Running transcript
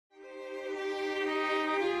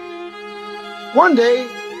One day,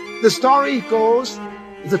 the story goes,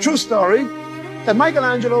 it's a true story, that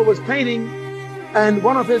Michelangelo was painting and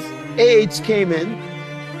one of his aides came in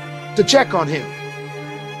to check on him.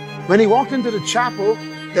 When he walked into the chapel,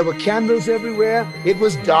 there were candles everywhere. It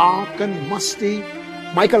was dark and musty.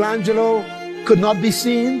 Michelangelo could not be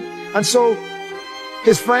seen. And so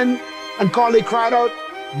his friend and colleague cried out,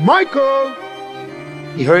 "Michael!"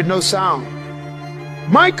 He heard no sound.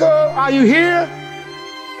 "Michael, are you here?"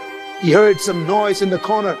 He heard some noise in the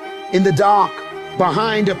corner, in the dark,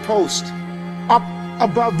 behind a post, up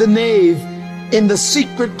above the nave, in the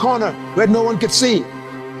secret corner where no one could see.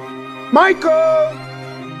 "Michael!"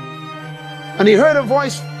 And he heard a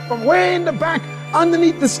voice from way in the back,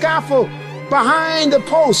 underneath the scaffold, behind the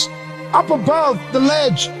post, up above the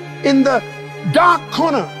ledge, in the dark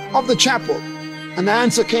corner of the chapel. And the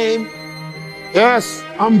answer came, "Yes,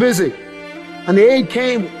 I'm busy." And the aide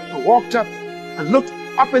came and walked up and looked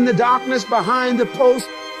up in the darkness behind the post,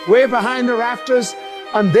 way behind the rafters,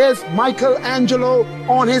 and there's Michelangelo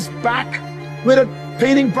on his back with a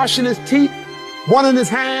painting brush in his teeth, one in his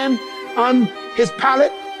hand on his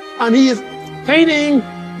palette, and he is painting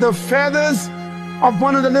the feathers of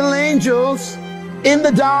one of the little angels in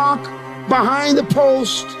the dark behind the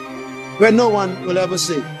post where no one will ever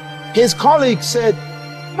see. His colleague said,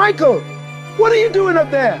 "Michael, what are you doing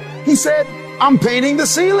up there?" He said, "I'm painting the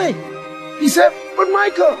ceiling." He said, "But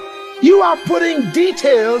Michael, you are putting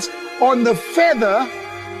details on the feather,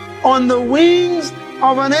 on the wings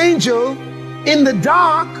of an angel in the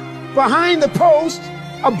dark, behind the post,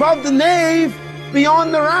 above the nave,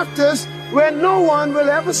 beyond the rafters, where no one will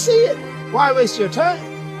ever see it. Why waste your time?"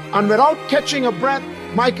 And without catching a breath,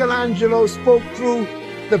 Michelangelo spoke through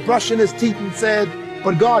the brush in his teeth and said,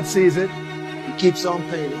 "But God sees it." He keeps on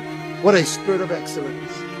painting. What a spirit of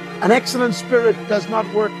excellence. An excellent spirit does not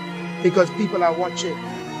work because people are watching.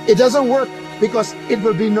 It doesn't work because it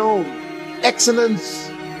will be known. Excellence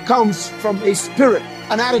comes from a spirit,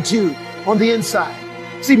 an attitude on the inside.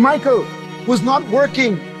 See, Michael was not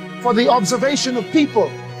working for the observation of people.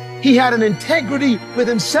 He had an integrity with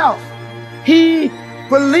himself. He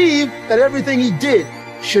believed that everything he did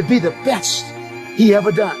should be the best he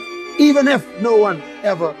ever done, even if no one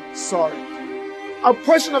ever saw it. A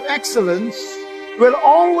person of excellence will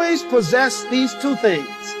always possess these two things,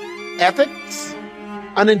 ethics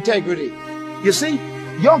and integrity. You see,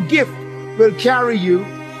 your gift will carry you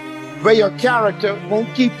where your character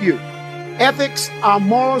won't keep you. Ethics are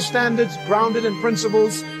moral standards grounded in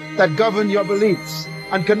principles that govern your beliefs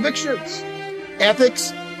and convictions.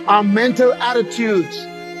 Ethics are mental attitudes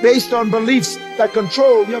based on beliefs that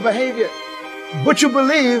control your behavior. What you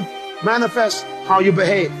believe manifests how you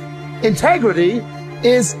behave. Integrity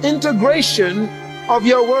is integration of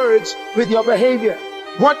your words with your behavior.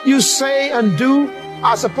 What you say and do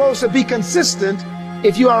are supposed to be consistent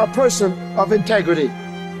if you are a person of integrity.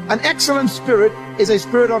 An excellent spirit is a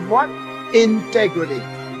spirit of what? Integrity.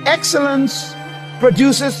 Excellence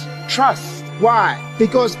produces trust. Why?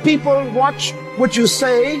 Because people watch what you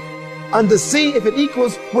say and to see if it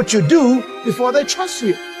equals what you do before they trust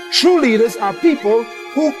you. True leaders are people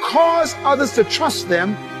who cause others to trust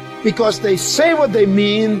them because they say what they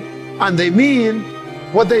mean and they mean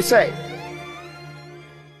what they say.